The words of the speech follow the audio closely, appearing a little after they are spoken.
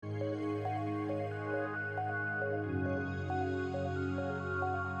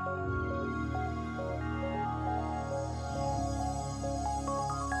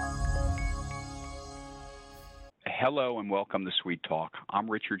Hello and welcome to Sweet Talk. I'm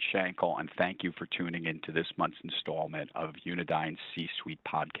Richard Schenkel, and thank you for tuning in to this month's installment of Unidine's C-Suite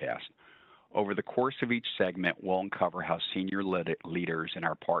podcast. Over the course of each segment, we'll uncover how senior leaders in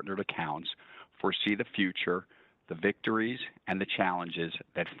our partnered accounts foresee the future, the victories, and the challenges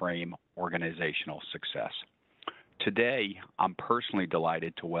that frame organizational success. Today, I'm personally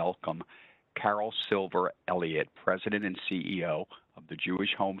delighted to welcome Carol Silver Elliott, President and CEO of the Jewish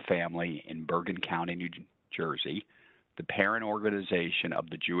Home Family in Bergen County, New Jersey, the parent organization of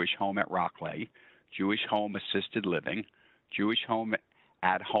the Jewish Home at Rockleigh, Jewish Home Assisted Living, Jewish Home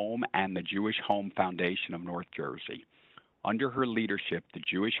at Home, and the Jewish Home Foundation of North Jersey. Under her leadership, the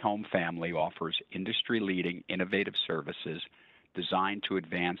Jewish Home Family offers industry-leading innovative services designed to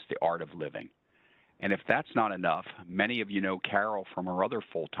advance the art of living. And if that's not enough, many of you know Carol from her other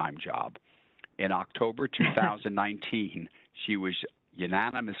full-time job. In October 2019, she was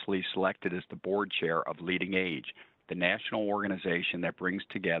unanimously selected as the board chair of LeadingAge, the national organization that brings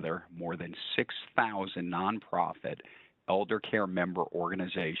together more than 6,000 nonprofit elder care member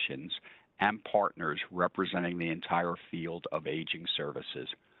organizations and partners representing the entire field of aging services.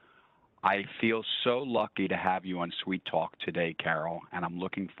 I feel so lucky to have you on Sweet Talk today, Carol, and I'm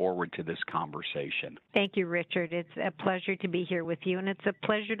looking forward to this conversation. Thank you, Richard. It's a pleasure to be here with you, and it's a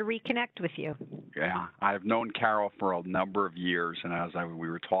pleasure to reconnect with you. Yeah, I've known Carol for a number of years, and as we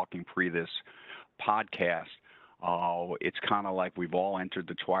were talking pre this podcast, it's kind of like we've all entered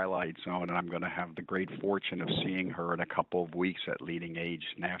the twilight zone, and I'm going to have the great fortune of seeing her in a couple of weeks at LeadingAge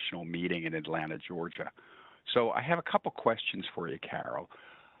National Meeting in Atlanta, Georgia. So I have a couple questions for you, Carol.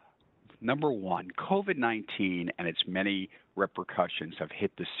 Number one, COVID-19 and its many repercussions have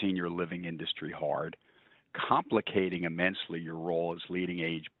hit the senior living industry hard, complicating immensely your role as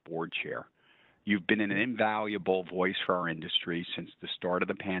LeadingAge board chair. You've been an invaluable voice for our industry since the start of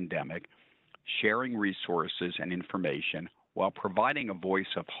the pandemic, sharing resources and information while providing a voice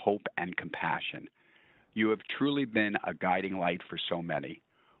of hope and compassion. You have truly been a guiding light for so many.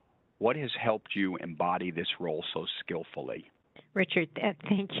 What has helped you embody this role so skillfully? Richard,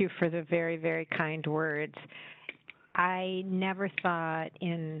 thank you for the very, very kind words. I never thought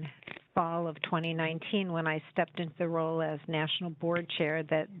in fall of 2019, when I stepped into the role as national board chair,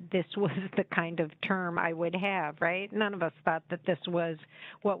 that this was the kind of term I would have, right? None of us thought that this was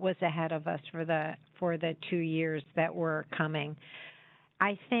what was ahead of us for the 2 years that were coming.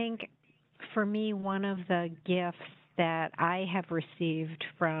 I think for me, one of the gifts that I have received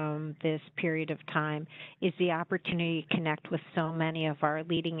from this period of time is the opportunity to connect with so many of our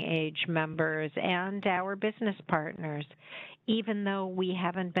LeadingAge members and our business partners. Even though we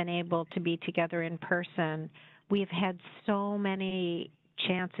haven't been able to be together in person, we've had so many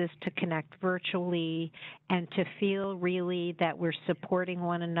chances to connect virtually and to feel really that we're supporting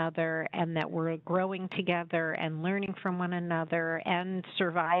one another and that we're growing together and learning from one another and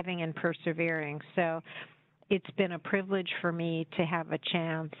surviving and persevering. So it's been a privilege for me to have a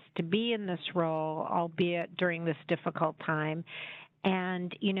chance to be in this role, albeit during this difficult time.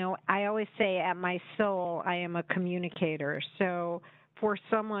 And, you know, I always say at my soul, I am a communicator. So for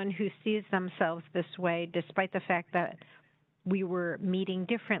someone who sees themselves this way, despite the fact that we were meeting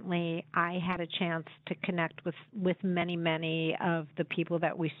differently, I had a chance to connect with many, many of the people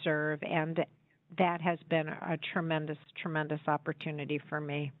that we serve. And that has been a tremendous, tremendous opportunity for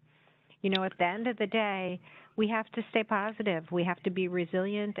me. You know, at the end of the day, we have to stay positive. We have to be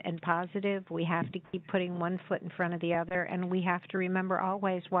resilient and positive. We have to keep putting one foot in front of the other, and we have to remember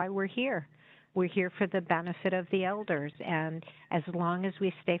always why we're here. We're here for the benefit of the elders, and as long as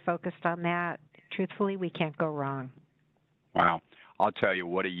we stay focused on that, truthfully, we can't go wrong. Wow. I'll tell you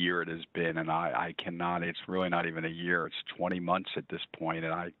what a year it has been, and I cannot, it's really not even a year, it's 20 months at this point,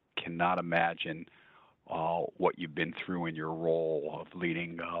 and I cannot imagine what you've been through in your role of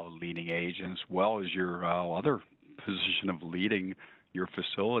leading LeadingAge, as well as your other position of leading your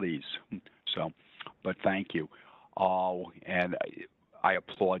facilities. So, but thank you. And I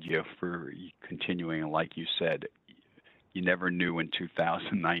applaud you for continuing. Like you said, you never knew in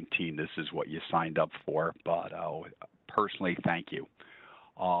 2019 this is what you signed up for, but personally, thank you.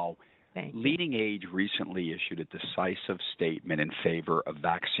 Thank you. LeadingAge recently issued a decisive statement in favor of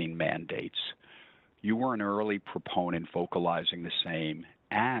vaccine mandates. You were an early proponent vocalizing the same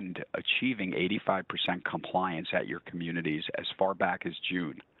and achieving 85% compliance at your communities as far back as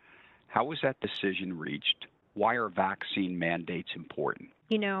June. How was that decision reached? Why are vaccine mandates important?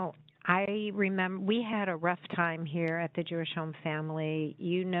 You know, I remember we had a rough time here at the Jewish Home Family.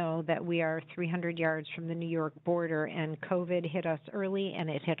 You know that we are 300 yards from the New York border, and COVID hit us early and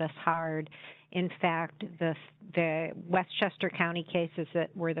it hit us hard. In fact, the Westchester County cases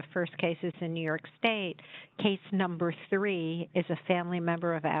that were the first cases in New York State, case number 3 is a family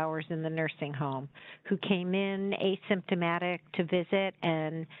member of ours in the nursing home who came in asymptomatic to visit,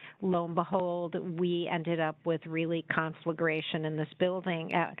 and lo and behold, we ended up with really conflagration in this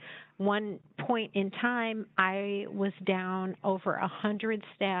building. At one point in time, I was down over 100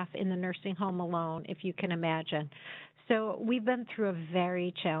 staff in the nursing home alone, if you can imagine. So we've been through a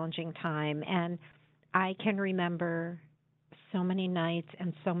very challenging time, and I can remember so many nights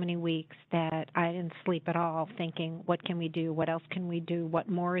and so many weeks that I didn't sleep at all, thinking, what can we do? What else can we do? What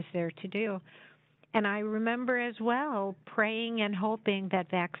more is there to do? And I remember as well praying and hoping that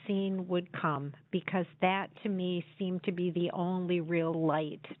vaccine would come, because that to me seemed to be the only real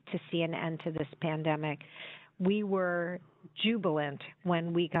light to see an end to this pandemic. We were jubilant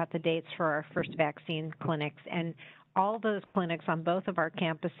when we got the dates for our first vaccine clinics, and all those clinics on both of our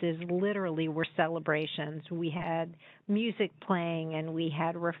campuses literally were celebrations. We had music playing and we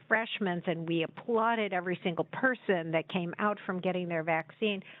had refreshments, and we applauded every single person that came out from getting their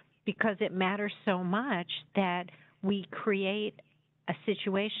vaccine, because it matters so much that we create a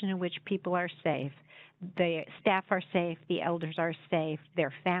situation in which people are safe. The staff are safe, the elders are safe,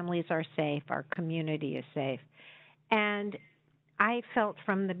 their families are safe, our community is safe. And I felt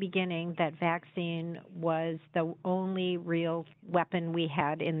from the beginning that vaccine was the only real weapon we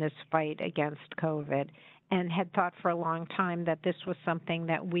had in this fight against COVID, and had thought for a long time that this was something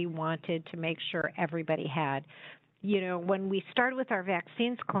that we wanted to make sure everybody had. You know, when we started with our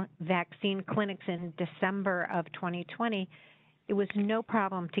vaccine clinics in December of 2020, it was no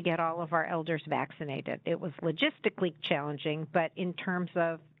problem to get all of our elders vaccinated. It was logistically challenging, but in terms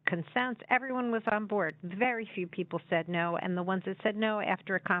of consent, everyone was on board. Very few people said no, and the ones that said no,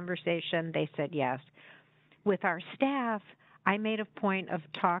 after a conversation, they said yes. With our staff, I made a point of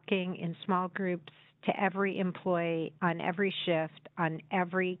talking in small groups to every employee on every shift on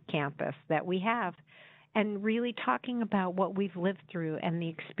every campus that we have, and really talking about what we've lived through and the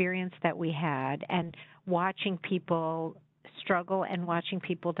experience that we had, and watching people struggle and watching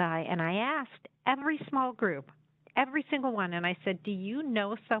people die. And I asked every small group, every single one, and I said, do you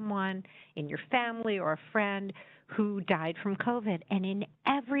know someone in your family or a friend who died from COVID? And in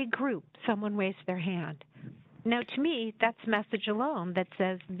every group, someone raised their hand. Now, to me, that's a message alone that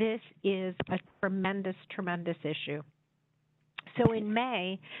says this is a tremendous, tremendous issue. So in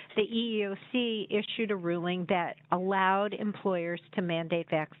May, the EEOC issued a ruling that allowed employers to mandate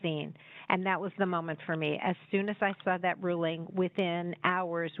vaccine, and that was the moment for me. As soon as I saw that ruling, within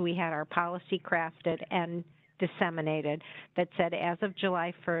hours, we had our policy crafted and disseminated that said, as of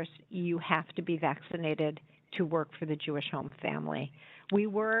July 1st, you have to be vaccinated to work for the Jewish home family. We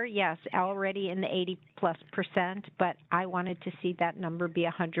were, yes, already in the 80+%, but I wanted to see that number be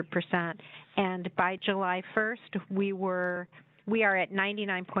 100%. And by July 1st, we are at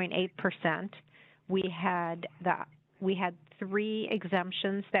 99.8%. We had 3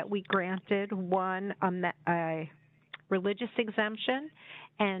 exemptions that we granted, one a religious exemption,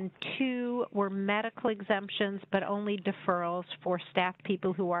 and 2 were medical exemptions, but only deferrals for staff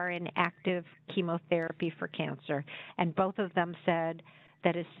people who are in active chemotherapy for cancer. And both of them said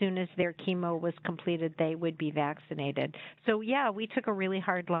that as soon as their chemo was completed, they would be vaccinated. So yeah, we took a really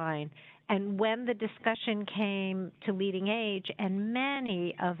hard line. And when the discussion came to LeadingAge, and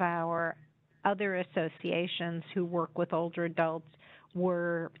many of our other associations who work with older adults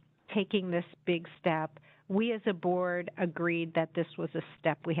were taking this big step, we as a board agreed that this was a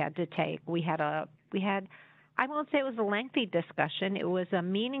step we had to take. We had, I won't say it was a lengthy discussion, it was a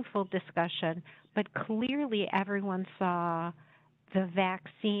meaningful discussion, but clearly everyone saw the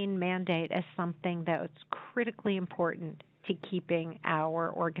vaccine mandate as something that was critically important to keeping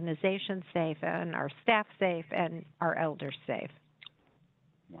our organization safe and our staff safe and our elders safe.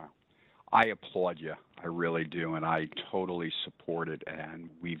 Wow. I applaud you. I really do, and I totally support it, and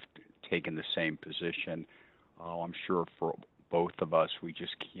we've taken the same position. I'm sure for both of us, we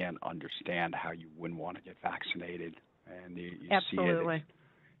just can't understand how you wouldn't want to get vaccinated. And you Absolutely.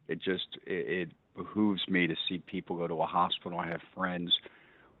 See it behooves me to see people go to a hospital. I have friends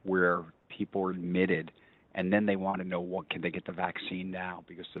where people are admitted, and then they want to know, what can they get the vaccine now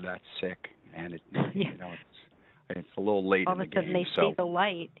because they're that sick, and it, you know, it's a little late in the game. All of a sudden they see the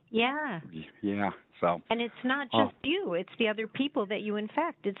light. Yeah. Yeah. So. And it's not just you; it's the other people that you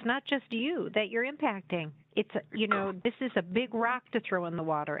infect. It's not just you that you're impacting. It's, you know, this is a big rock to throw in the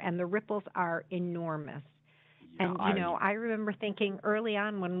water, and the ripples are enormous. And, you know, I remember thinking early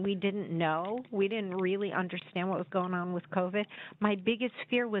on when we didn't know, we didn't really understand what was going on with COVID, my biggest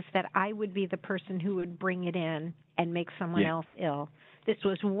fear was that I would be the person who would bring it in and make someone else ill. This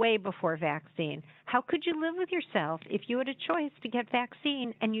was way before vaccine. How could you live with yourself if you had a choice to get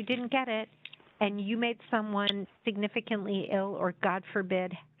vaccine and you didn't get it and you made someone significantly ill or, God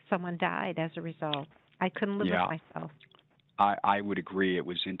forbid, someone died as a result? I couldn't live with myself. I would agree. It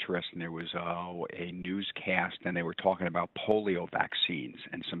was interesting. There was a newscast, and they were talking about polio vaccines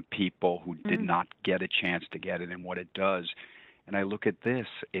and some people who did not get a chance to get it and what it does. And I look at this.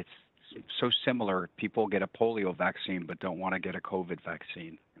 It's so similar. People get a polio vaccine but don't want to get a COVID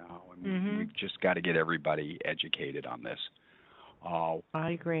vaccine. We've just got to get everybody educated on this.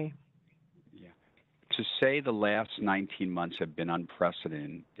 I agree. Yeah. To say the last 19 months have been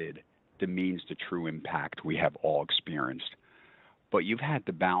unprecedented demeans the true impact we have all experienced. But you've had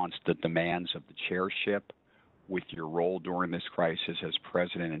to balance the demands of the chairship with your role during this crisis as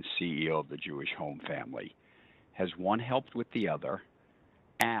president and CEO of the Jewish Home Family. Has one helped with the other?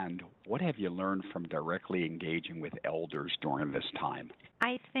 And what have you learned from directly engaging with elders during this time?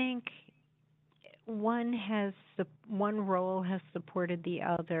 I think one role has supported the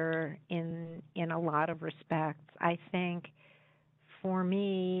other in a lot of respects. I think for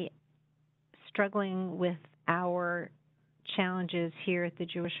me, struggling with our challenges here at the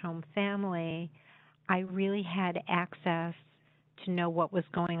Jewish Home Family, I really had access to know what was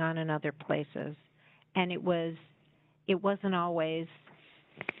going on in other places. And it wasn't always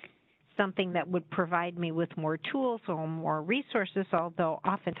something that would provide me with more tools or more resources, although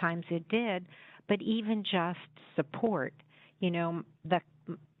oftentimes it did, but even just support. You know, the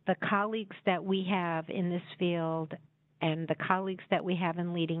colleagues that we have in this field and the colleagues that we have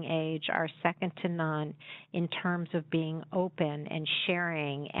in LeadingAge are second to none in terms of being open and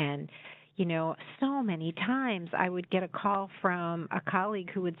sharing. And, you know, so many times I would get a call from a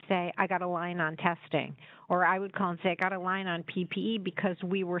colleague who would say, I got a line on testing. Or I would call and say, I got a line on PPE because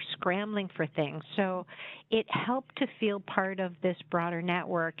we were scrambling for things. So it helped to feel part of this broader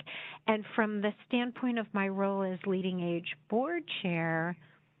network. And from the standpoint of my role as LeadingAge board chair,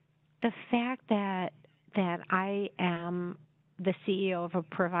 the fact that I am the CEO of a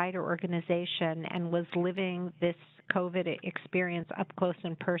provider organization and was living this COVID experience up close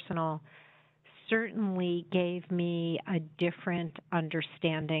and personal certainly gave me a different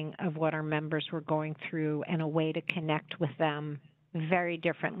understanding of what our members were going through and a way to connect with them very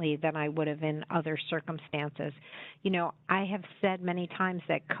differently than I would have in other circumstances. You know, I have said many times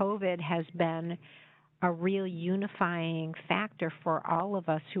that COVID has been a real unifying factor for all of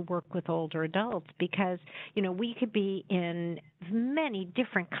us who work with older adults because, you know, we could be in many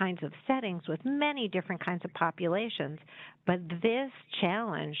different kinds of settings with many different kinds of populations, but this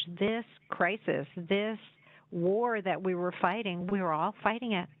challenge, this crisis, this war that we were fighting, we were all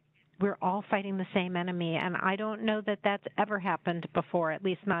fighting it. We're all fighting the same enemy, and I don't know that that's ever happened before, at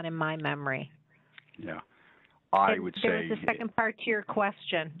least not in my memory. Yeah. I would say there was a second part to your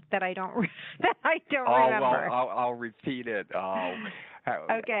question that I don't remember. Well, I'll repeat it.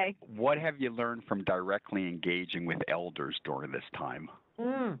 Okay. What have you learned from directly engaging with elders during this time?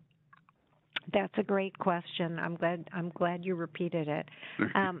 That's a great question. I'm glad you repeated it.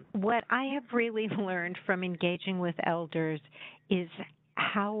 What I have really learned from engaging with elders is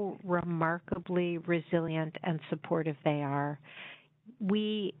how remarkably resilient and supportive they are.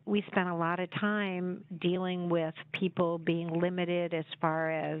 We spent a lot of time dealing with people being limited as far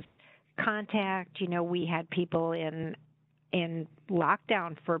as contact. You know, we had people in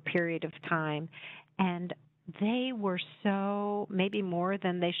lockdown for a period of time, and they were so, maybe more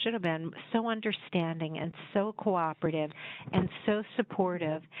than they should have been, so understanding and so cooperative and so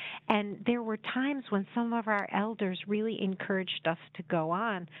supportive. And there were times when some of our elders really encouraged us to go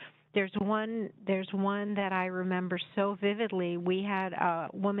on. There's one that I remember so vividly. We had a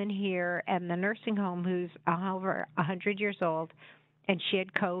woman here in the nursing home who's over 100 years old, and she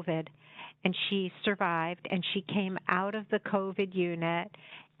had COVID, and she survived, and she came out of the COVID unit,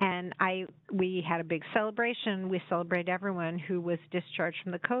 and we had a big celebration. We celebrated everyone who was discharged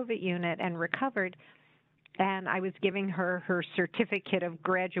from the COVID unit and recovered. And I was giving her her certificate of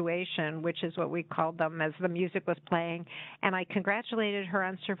graduation, which is what we called them, as the music was playing. And I congratulated her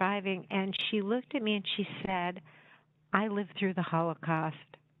on surviving. And she looked at me and she said, I lived through the Holocaust.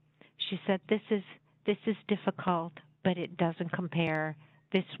 She said, this is difficult, but it doesn't compare.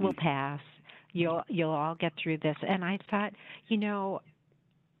 This will pass. You'll all get through this. And I thought, you know,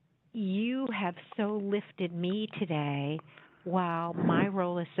 you have so lifted me today, while my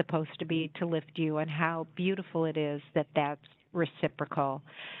role is supposed to be to lift you, and how beautiful it is that that's reciprocal.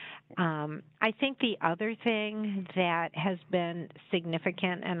 I think the other thing that has been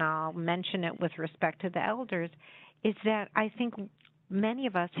significant, and I'll mention it with respect to the elders, is that I think many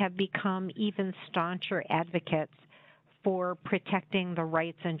of us have become even stauncher advocates for protecting the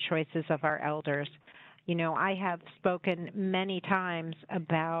rights and choices of our elders. You know, I have spoken many times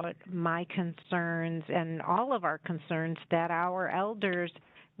about my concerns and all of our concerns that our elders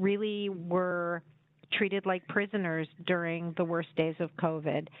really were treated like prisoners during the worst days of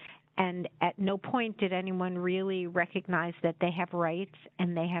COVID. And at no point did anyone really recognize that they have rights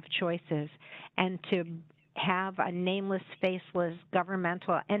and they have choices. And to have a nameless, faceless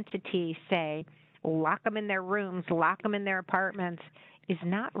governmental entity say, lock them in their rooms, lock them in their apartments, is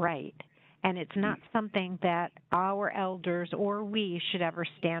not right. And it's not something that our elders or we should ever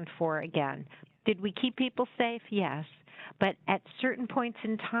stand for again. Did we keep people safe? Yes. But at certain points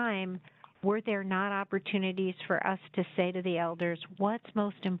in time, were there not opportunities for us to say to the elders, what's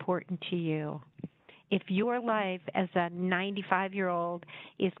most important to you? If your life as a 95-year-old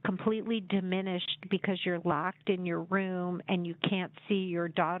is completely diminished because you're locked in your room and you can't see your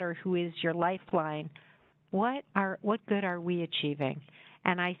daughter who is your lifeline, what good are we achieving?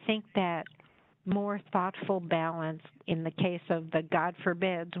 And I think that more thoughtful balance in the case of the God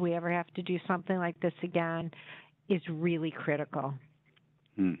forbids we ever have to do something like this again is really critical.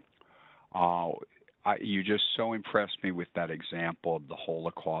 You just so impressed me with that example of the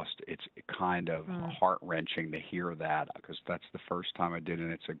Holocaust. It's kind of heart-wrenching to hear that, because that's the first time I did,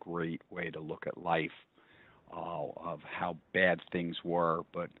 and it's a great way to look at life, of how bad things were,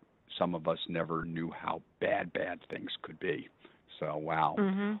 but some of us never knew how bad things could be. So, wow.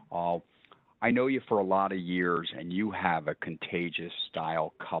 I know you for a lot of years, and you have a contagious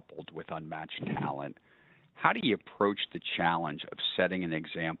style coupled with unmatched talent. How do you approach the challenge of setting an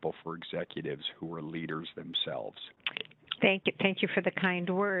example for executives who are leaders themselves? Thank you for the kind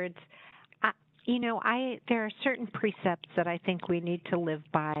words. There are certain precepts that I think we need to live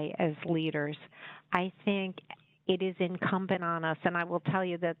by as leaders. I think it is incumbent on us, and I will tell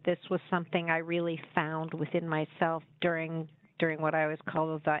you that this was something I really found within myself during what I always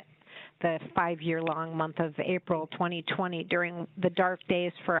call the 5-year-long month of April 2020, during the dark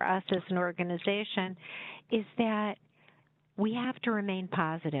days for us as an organization, is that we have to remain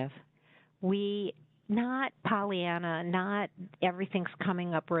positive. Not Pollyanna, not everything's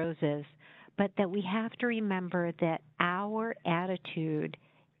coming up roses, but that we have to remember that our attitude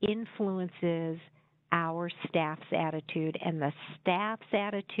influences our staff's attitude, and the staff's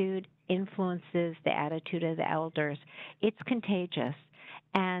attitude influences the attitude of the elders. It's contagious.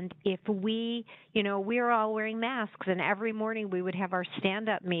 And if we were all wearing masks, and every morning we would have our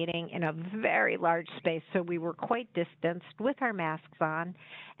stand-up meeting in a very large space, so we were quite distanced with our masks on.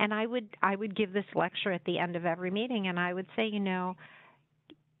 And I would give this lecture at the end of every meeting, and I would say,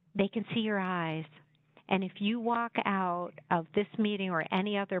 they can see your eyes. And if you walk out of this meeting or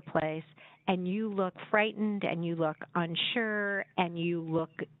any other place and you look frightened and you look unsure and you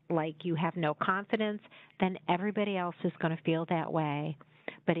look like you have no confidence, then everybody else is going to feel that way.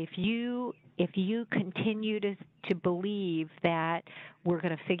 But if you continue to believe that we're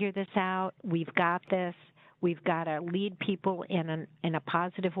going to figure this out, we've got this, we've got to lead people in a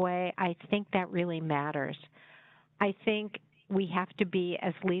positive way, I think that really matters. I think we have to be,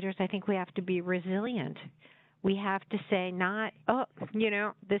 as leaders, I think we have to be resilient. We have to say not,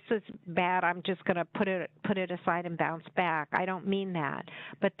 this is bad, I'm just going to put it aside and bounce back. I don't mean that,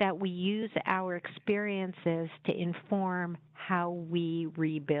 but that we use our experiences to inform how we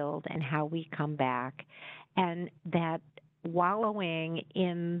rebuild and how we come back, and that wallowing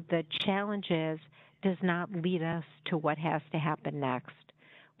in the challenges does not lead us to what has to happen next.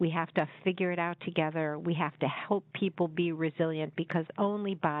 We have to figure it out together. We have to help people be resilient, because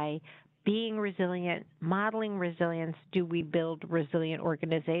only by being resilient, modeling resilience, do we build resilient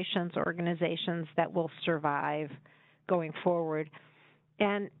organizations that will survive going forward.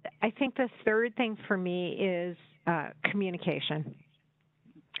 And I think the third thing for me is communication.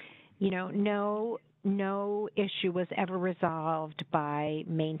 No issue was ever resolved by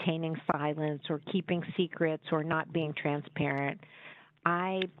maintaining silence or keeping secrets or not being transparent.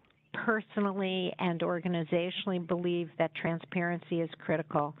 I personally and organizationally believe that transparency is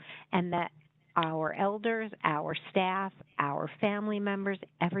critical, and that our elders, our staff, our family members,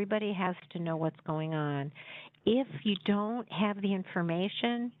 everybody has to know what's going on. If you don't have the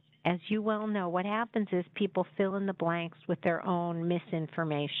information, as you well know, what happens is people fill in the blanks with their own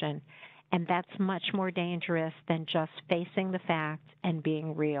misinformation, and that's much more dangerous than just facing the facts and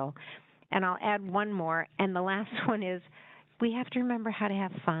being real. And I'll add one more, and the last one is, we have to remember how to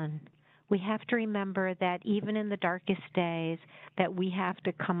have fun. We have to remember that even in the darkest days, that we have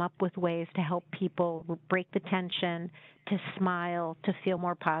to come up with ways to help people break the tension, to smile, to feel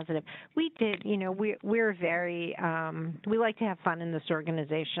more positive. We're very, we like to have fun in this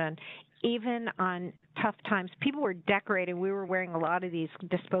organization. even on tough times, people were decorating. We were wearing a lot of these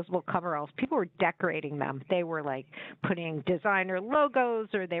disposable coveralls. People were decorating them. They were like putting designer logos,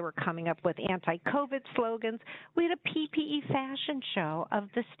 or they were coming up with anti-COVID slogans. We had a PPE fashion show of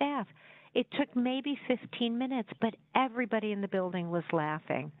the staff. It took maybe 15 minutes, but everybody in the building was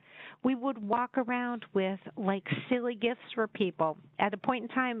laughing. We would walk around with like silly gifts for people. At a point in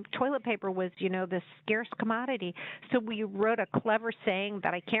time, toilet paper was, this scarce commodity. So we wrote a clever saying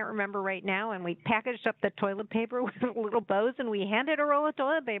that I can't remember right now, and we packaged up the toilet paper with little bows, and we handed a roll of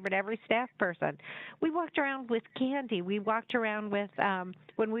toilet paper to every staff person. We walked around with candy. We walked around with,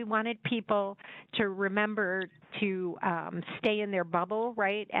 when we wanted people to remember to stay in their bubble,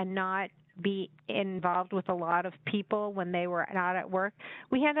 right, and not be involved with a lot of people when they were not at work.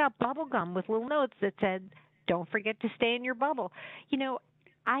 We handed out bubble gum with little notes that said, "Don't forget to stay in your bubble."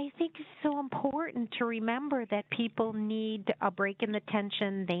 I think it's so important to remember that people need a break in the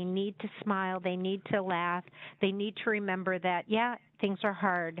tension. They need to smile. They need to laugh. They need to remember that, yeah, things are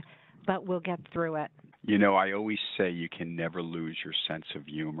hard, but we'll get through it. I always say you can never lose your sense of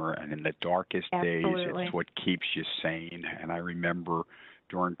humor, and in the darkest days, it's what keeps you sane. And I remember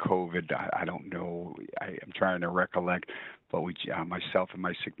during COVID, I don't know, I'm trying to recollect, but we, myself and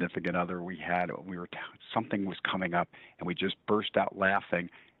my significant other, something was coming up, and we just burst out laughing.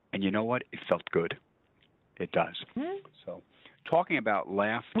 And you know what? It felt good. It does. Mm-hmm. So, talking about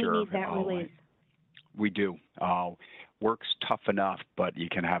laughter, we need that release. We do. Work's tough enough, but you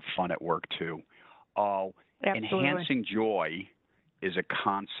can have fun at work too. Enhancing joy is a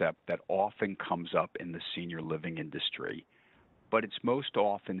concept that often comes up in the senior living industry, but it's most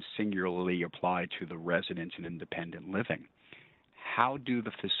often singularly applied to the residents in independent living. How do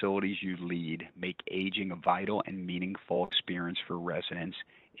the facilities you lead make aging a vital and meaningful experience for residents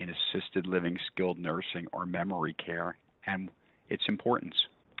in assisted living, skilled nursing, or memory care, and its importance?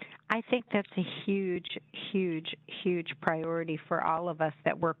 I think that's a huge, huge, huge priority for all of us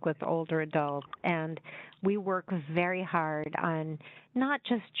that work with older adults. And we work very hard on not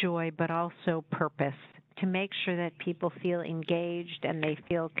just joy, but also purpose, to make sure that people feel engaged and they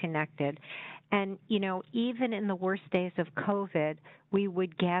feel connected. And, even in the worst days of COVID, we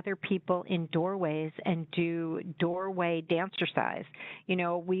would gather people in doorways and do doorway dancercise.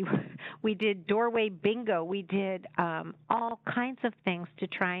 We did doorway bingo. We did all kinds of things to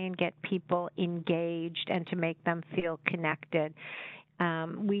try and get people engaged and to make them feel connected.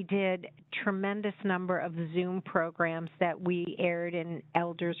 We did tremendous number of Zoom programs that we aired in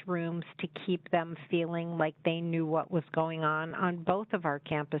elders' rooms to keep them feeling like they knew what was going on both of our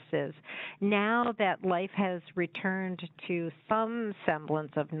campuses. Now that life has returned to some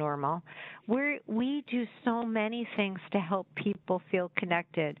semblance of normal, we do so many things to help people feel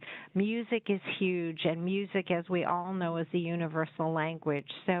connected. Music is huge, and music, as we all know, is a universal language.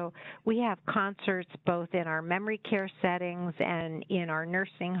 So we have concerts both in our memory care settings and in our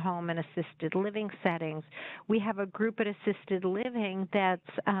nursing home and assisted living settings. We have a group at assisted living that's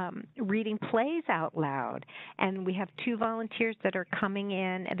reading plays out loud, and we have 2 volunteers that are coming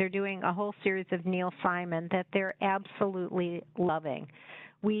in, and they're doing a whole series of Neil Simon that they're absolutely loving.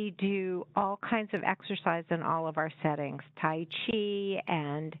 We do all kinds of exercise in all of our settings, Tai Chi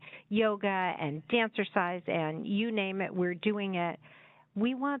and yoga and dancercise, and you name it, we're doing it.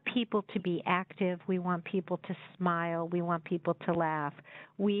 We want people to be active. We want people to smile. We want people to laugh.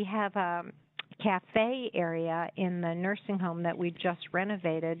 We have a cafe area in the nursing home that we just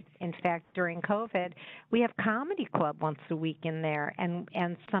renovated. In fact, during COVID, we have comedy club once a week in there,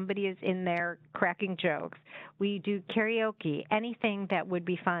 and somebody is in there cracking jokes. We do karaoke, anything that would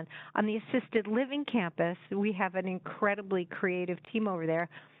be fun. On the assisted living campus, we have an incredibly creative team over there.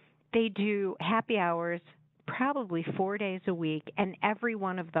 They do happy hours probably 4 days a week, and every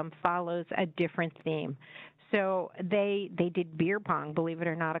one of them follows a different theme. So they did beer pong, believe it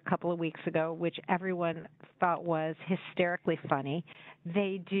or not, a couple of weeks ago, which everyone thought was hysterically funny.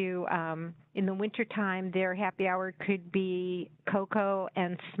 They do, in the wintertime, their happy hour could be cocoa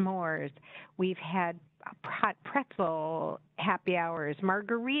and s'mores. We've had hot pretzel happy hours,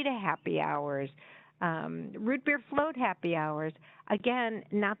 margarita happy hours, root beer float happy hours. Again,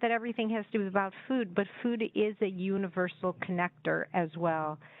 not that everything has to be about food, but food is a universal connector as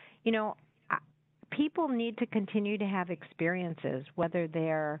well. People need to continue to have experiences, whether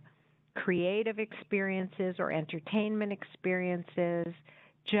they're creative experiences or entertainment experiences.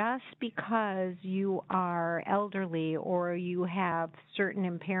 Just because you are elderly or you have certain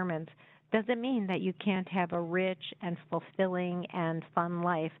impairments doesn't mean that you can't have a rich and fulfilling and fun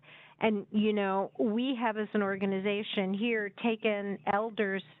life. And, we have as an organization here taken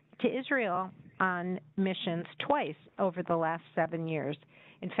elders to Israel on missions twice over the last 7 years.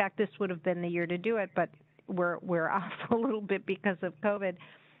 In fact, this would have been the year to do it, but we're off a little bit because of COVID.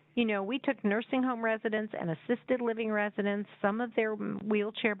 You know, we took nursing home residents and assisted living residents, some of their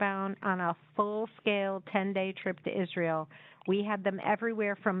wheelchair bound, on a full-scale 10-day trip to Israel. We had them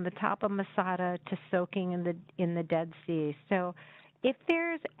everywhere from the top of Masada to soaking in the Dead Sea. So if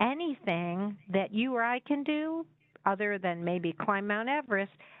there's anything that you or I can do other than maybe climb Mount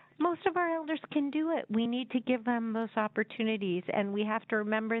Everest, most of our elders can do it. We need to give them those opportunities, and we have to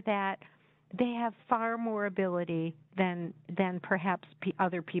remember that they have far more ability than perhaps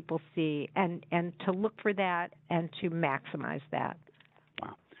other people see, and to look for that and to maximize that.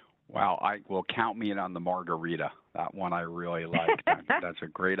 Wow, I will count me in on the margarita. That one I really like. That's a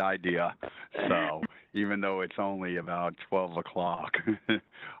great idea. So even though it's only about 12 o'clock.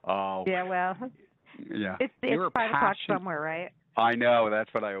 Yeah, well, yeah, it's 5 o'clock somewhere, right? I know,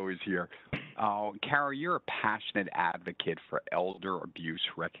 that's what I always hear. Carol, you're a passionate advocate for elder abuse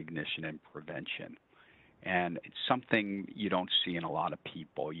recognition and prevention. And it's something you don't see in a lot of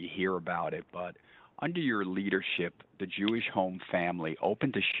people. You hear about it, but under your leadership, the Jewish Home Family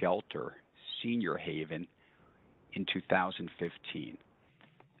opened a shelter, Senior Haven, in 2015.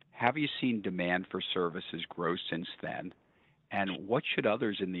 Have you seen demand for services grow since then? And what should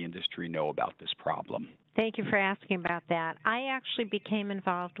others in the industry know about this problem? Thank you for asking about that. I actually became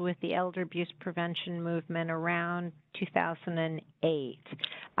involved with the elder abuse prevention movement around 2008.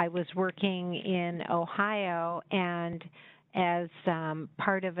 I was working in Ohio, and as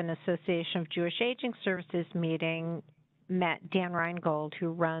part of an Association of Jewish Aging Services meeting, met Dan Reingold,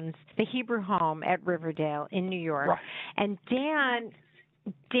 who runs the Hebrew Home at Riverdale in New York. Right. And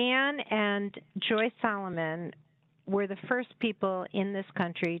Dan and Joy Solomon were the first people in this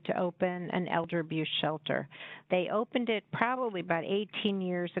country to open an elder abuse shelter. They opened it probably about 18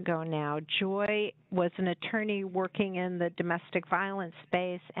 years ago now. Joy was an attorney working in the domestic violence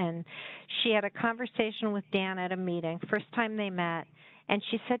space, and she had a conversation with Dan at a meeting, first time they met, and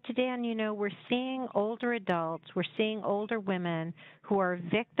she said to Dan, you know, we're seeing older adults, we're seeing older women who are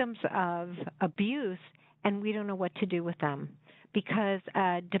victims of abuse, and we don't know what to do with them, because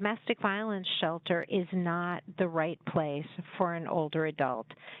a domestic violence shelter is not the right place for an older adult.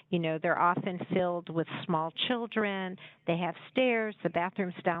 You know, they're often filled with small children, they have stairs, the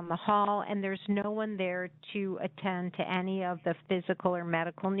bathroom's down the hall, and there's no one there to attend to any of the physical or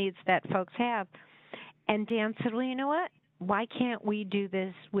medical needs that folks have. And Dan said, well, you know what? Why can't we do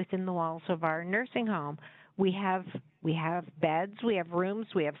this within the walls of our nursing home? We have beds, we have rooms,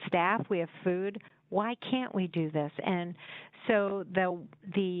 we have staff, we have food. Why can't we do this? And so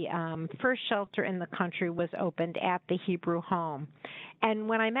the first shelter in the country was opened at the Hebrew Home. And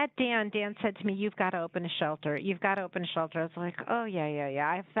when I met Dan, Dan said to me, you've got to open a shelter. You've got to open a shelter. I was like, oh, yeah.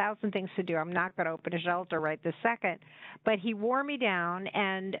 I have 1,000 things to do. I'm not going to open a shelter right this second. But he wore me down,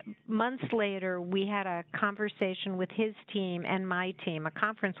 and months later, we had a conversation with his team and my team, a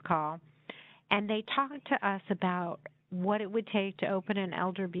conference call, and they talked to us about what it would take to open an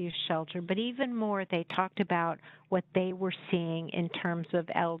elder abuse shelter, but even more, they talked about what they were seeing in terms of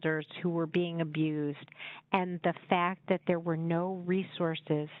elders who were being abused and the fact that there were no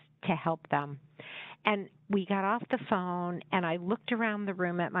resources to help them. And we got off the phone, and I looked around the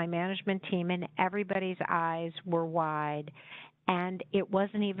room at my management team, and everybody's eyes were wide. And it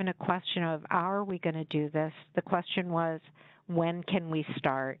wasn't even a question of, how are we going to do this? The question was, when can we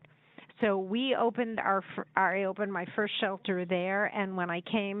start? So we opened I opened my first shelter there, and when I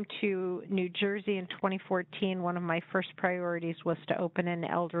came to New Jersey in 2014, one of my first priorities was to open an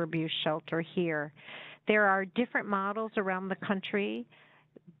elder abuse shelter here. There are different models around the country.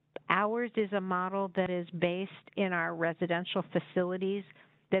 Ours is a model that is based in our residential facilities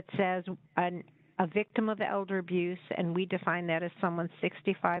that says a victim of elder abuse, and we define that as someone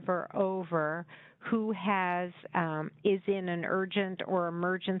 65 or over who is in an urgent or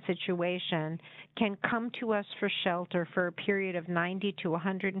emergent situation, can come to us for shelter for a period of 90 to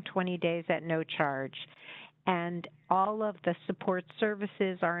 120 days at no charge. And all of the support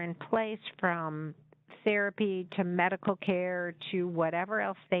services are in place, from therapy to medical care to whatever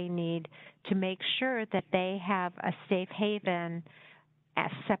else they need, to make sure that they have a safe haven, a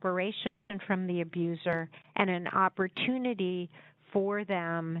separation from the abuser, and an opportunity for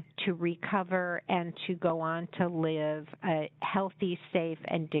them to recover and to go on to live a healthy, safe,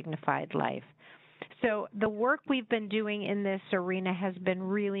 and dignified life. So the work we've been doing in this arena has been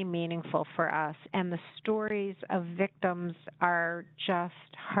really meaningful for us, and the stories of victims are just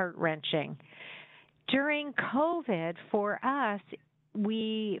heart-wrenching. During COVID, for us,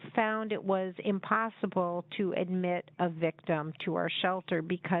 we found it was impossible to admit a victim to our shelter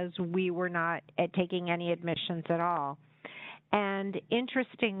because we were not taking any admissions at all. And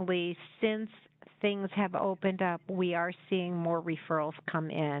interestingly, since things have opened up, we are seeing more referrals come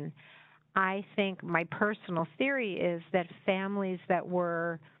in. I think my personal theory is that families that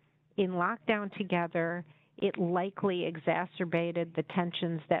were in lockdown together, it likely exacerbated the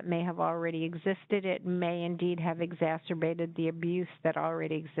tensions that may have already existed. It may indeed have exacerbated the abuse that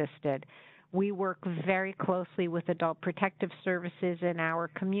already existed. We work very closely with adult protective services in our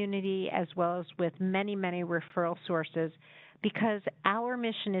community, as well as with many, many referral sources, because our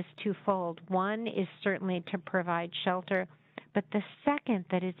mission is twofold. One is certainly to provide shelter, but the second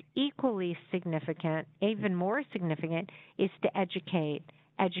that is equally significant, even more significant, is to educate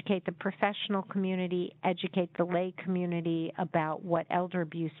the professional community, educate the lay community about what elder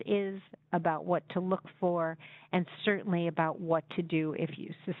abuse is, about what to look for, and certainly about what to do if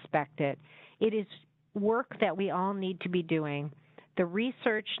you suspect it. It is work that we all need to be doing. The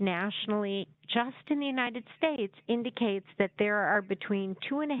research nationally, just in the United States, indicates that there are between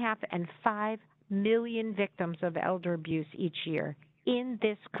 2.5 and 5 million victims of elder abuse each year in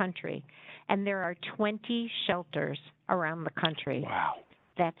this country, and there are 20 shelters around the country. Wow.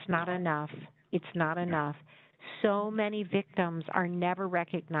 That's not enough. It's not enough. So many victims are never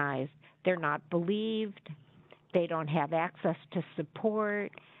recognized. They're not believed. They don't have access to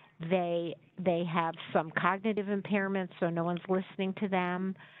support. They have some cognitive impairments, so no one's listening to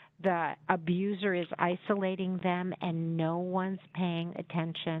them. The abuser is isolating them, and no one's paying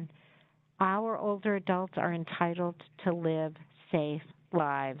attention. Our older adults are entitled to live safe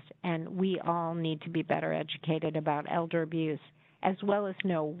lives, and we all need to be better educated about elder abuse, as well as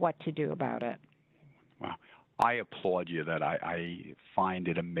know what to do about it. Wow. I applaud you that I find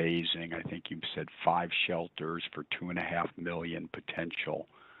it amazing. I think you've said 5 shelters for 2.5 million potential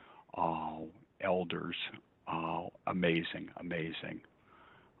elders. Amazing.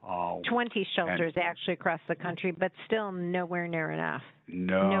 20 shelters actually across the country, but still nowhere near enough.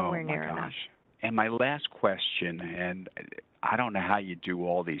 Nowhere near enough. And my last question, and I don't know how you do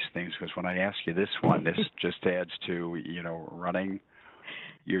all these things, because when I ask you this one, this just adds to, running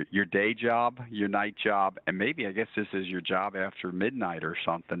your day job, your night job, and maybe I guess this is your job after midnight or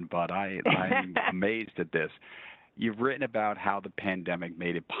something, but I'm amazed at this. You've written about how the pandemic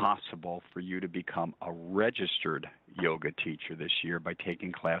made it possible for you to become a registered yoga teacher this year by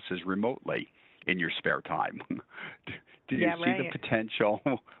taking classes remotely in your spare time. Do you see the potential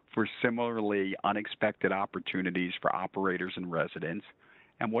for similarly unexpected opportunities for operators and residents?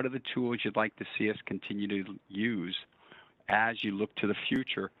 And what are the tools you'd like to see us continue to use as you look to the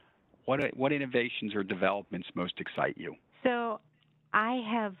future? What innovations or developments most excite you? So I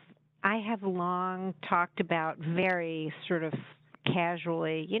have long talked about very sort of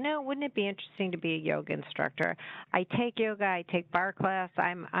casually, wouldn't it be interesting to be a yoga instructor? I take yoga, I take bar class,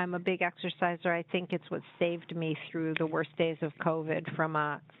 I'm a big exerciser. I think it's what saved me through the worst days of COVID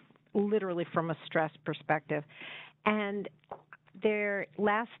literally from a stress perspective. And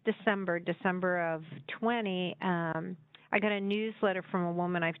last December of 20, I got a newsletter from a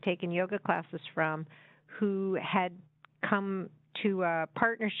woman I've taken yoga classes from who had come to a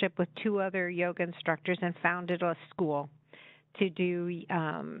partnership with 2 other yoga instructors and founded a school to do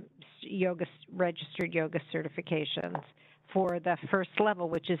registered yoga certifications for the first level,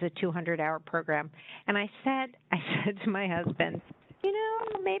 which is a 200-hour program. And I said to my husband,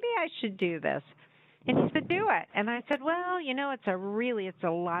 maybe I should do this. And he said, do it. And I said, well, it's a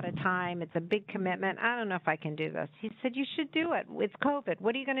lot of time. It's a big commitment. I don't know if I can do this. He said, you should do it. It's COVID.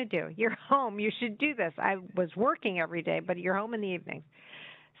 What are you going to do? You're home. You should do this. I was working every day, but you're home in the evenings.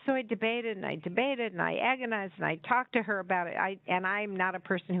 So I debated and I agonized and I talked to her about it. And I'm not a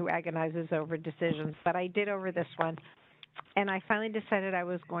person who agonizes over decisions, but I did over this one. And I finally decided I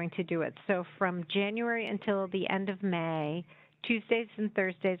was going to do it. So from January until the end of May, Tuesdays and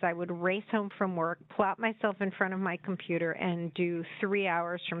Thursdays, I would race home from work, plop myself in front of my computer, and do 3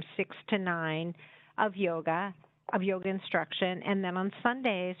 hours from 6 to 9 of yoga instruction. And then on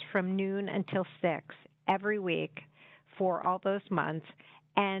Sundays from noon until 6 every week for all those months,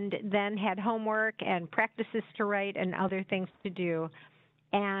 and then had homework and practices to write and other things to do.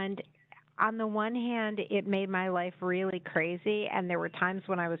 And on the one hand, it made my life really crazy, and there were times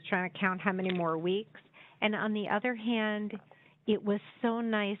when I was trying to count how many more weeks. And on the other hand, it was so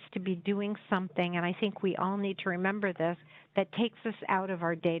nice to be doing something, and I think we all need to remember this, that takes us out of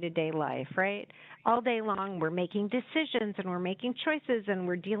our day-to-day life, right? All day long, we're making decisions, and we're making choices, and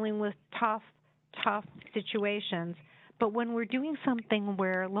we're dealing with tough situations. But when we're doing something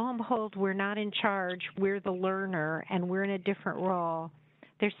where, lo and behold, we're not in charge, we're the learner, and we're in a different role,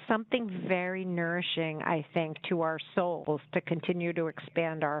 there's something very nourishing, I think, to our souls to continue to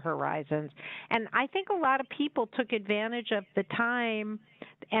expand our horizons. And I think a lot of people took advantage of the time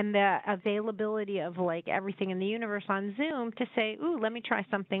and the availability of like everything in the universe on Zoom to say, ooh, let me try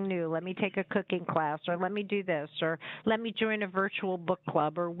something new. Let me take a cooking class, or let me do this, or let me join a virtual book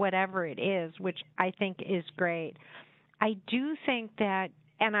club, or whatever it is, which I think is great. I do think that,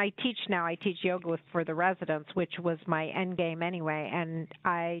 and I teach yoga for the residents, which was my end game anyway, and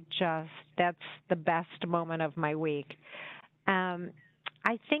that's the best moment of my week.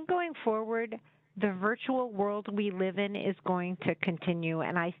 I think going forward, the virtual world we live in is going to continue,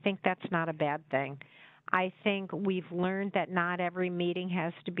 and I think that's not a bad thing. I think we've learned that not every meeting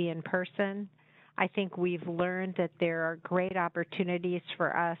has to be in person. I think we've learned that there are great opportunities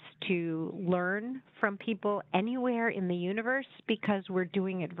for us to learn from people anywhere in the universe because we're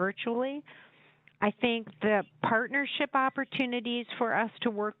doing it virtually. I think the partnership opportunities for us to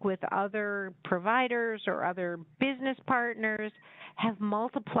work with other providers or other business partners have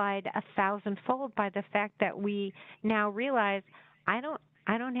multiplied 1,000-fold by the fact that we now realize I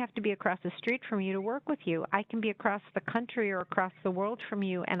don't have to be across the street from you to work with you. I can be across the country or across the world from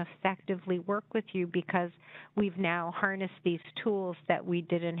you and effectively work with you because we've now harnessed these tools that we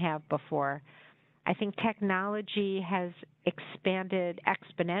didn't have before. I think technology has expanded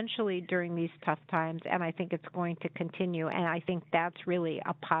exponentially during these tough times, and I think it's going to continue, and I think that's really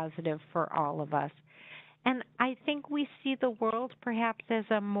a positive for all of us. And I think we see the world perhaps as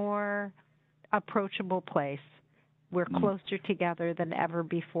a more approachable place. We're closer together than ever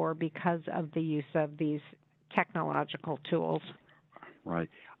before because of the use of these technological tools. Right.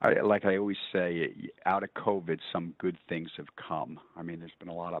 Like I always say, out of COVID, some good things have come. I mean, there's been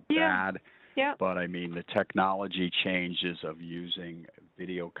a lot of bad, but I mean, the technology changes of using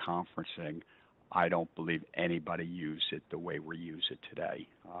video conferencing, I don't believe anybody used it the way we use it today.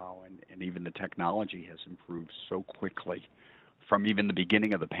 And even the technology has improved so quickly from even the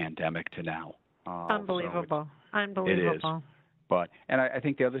beginning of the pandemic to now. Unbelievable. So Unbelievable. It is. But, and I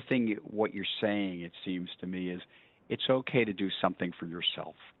think the other thing, what you're saying, it seems to me, is it's okay to do something for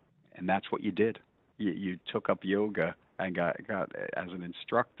yourself. And that's what you did. You took up yoga and got as an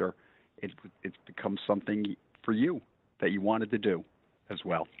instructor. It's become something for you that you wanted to do as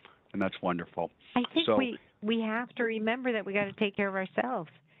well. And that's wonderful. I think we have to remember that we got to take care of ourselves.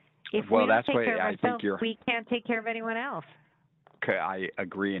 If well, we don't that's take why care of I ourselves, think we can't take care of anyone else. Okay, I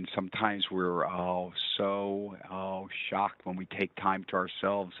agree, and sometimes we're so shocked when we take time to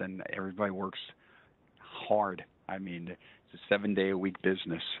ourselves, and everybody works hard. I mean, it's a 7-day-a-week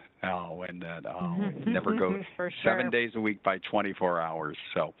business, and that it never goes For 7 days a week by 24 hours.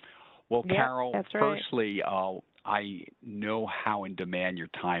 So, well, Yep, Carol, that's right. firstly, I know how in demand your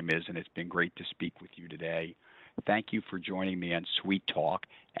time is, and it's been great to speak with you today. Thank you for joining me on Sweet Talk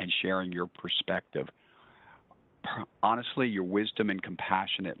and sharing your perspective. Honestly, your wisdom and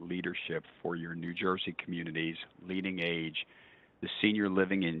compassionate leadership for your New Jersey communities, LeadingAge, the senior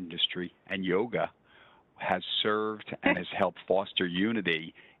living industry, and yoga has served and has helped foster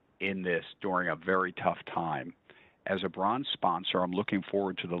unity in this during a very tough time. As a bronze sponsor, I'm looking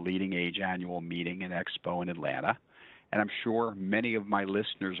forward to the LeadingAge annual meeting and expo in Atlanta, and I'm sure many of my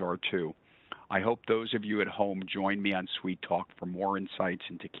listeners are too. I hope those of you at home join me on Sweet Talk for more insights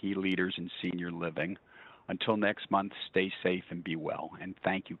into key leaders in senior living. Until next month, stay safe and be well. And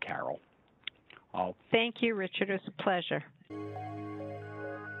thank you, Carol. Thank you, Richard. It was a pleasure.